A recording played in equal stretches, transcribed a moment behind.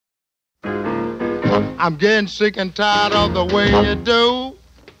I'm getting sick and tired of the way you do.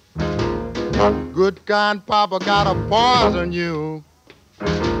 Good kind papa gotta poison you.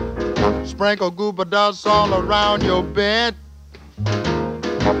 Sprinkle goober dust all around your bed.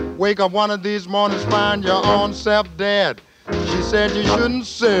 Wake up one of these mornings, find your own self dead. She said you shouldn't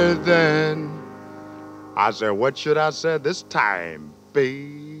say that. I said, what should I say this time,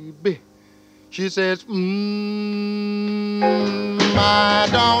 baby? She says, I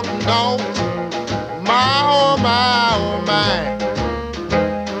don't know. My, oh, my, oh, my.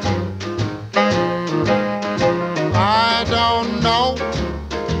 I don't know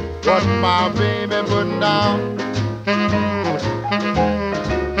what my baby putting down.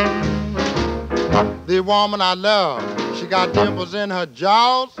 The woman I love, she got dimples in her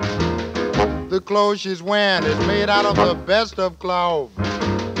jaws. The clothes she's wearing is made out of the best of cloth.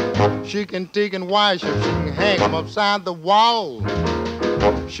 She can take and wash them, she can hang them upside the wall.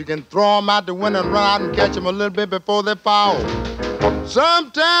 She can throw them out the window and run out and catch them a little bit before they fall.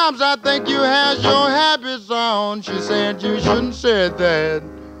 Sometimes I think you has your habits on. She said you shouldn't say that.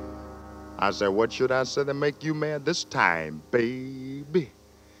 I said, what should I say to make you mad this time, baby?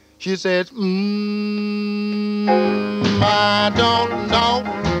 She says, I don't know.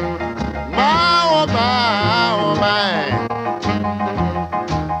 My, oh, my, oh, my.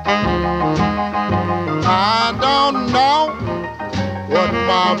 I don't know what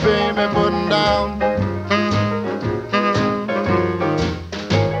my baby putting down.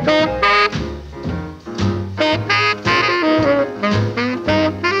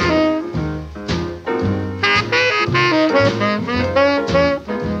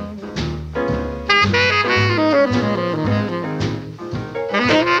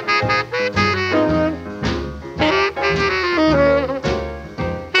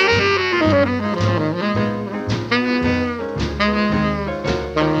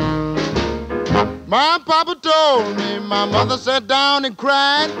 My papa told me, my mother sat down and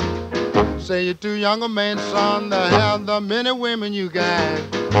cried. Say you're too young a man, son, to have the many women you got.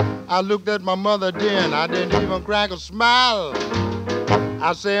 I looked at my mother then, I didn't even crack a smile.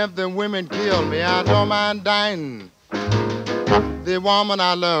 I say if the women kill me, I don't mind dying. The woman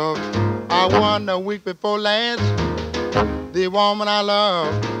I love, I won a week before last. The woman I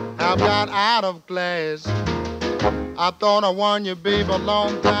love, I've got out of class. I thought I won you, baby, a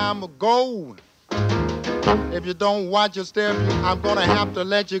long time ago. If you don't watch your step, I'm gonna have to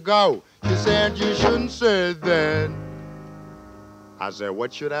let you go. She said you shouldn't say that. I said,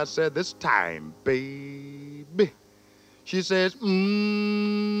 what should I say this time, baby? She says, I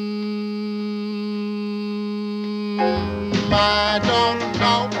don't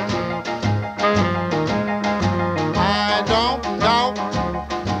know. I don't know.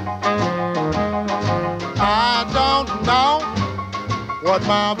 I don't know what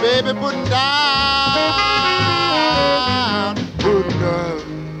my baby putting down.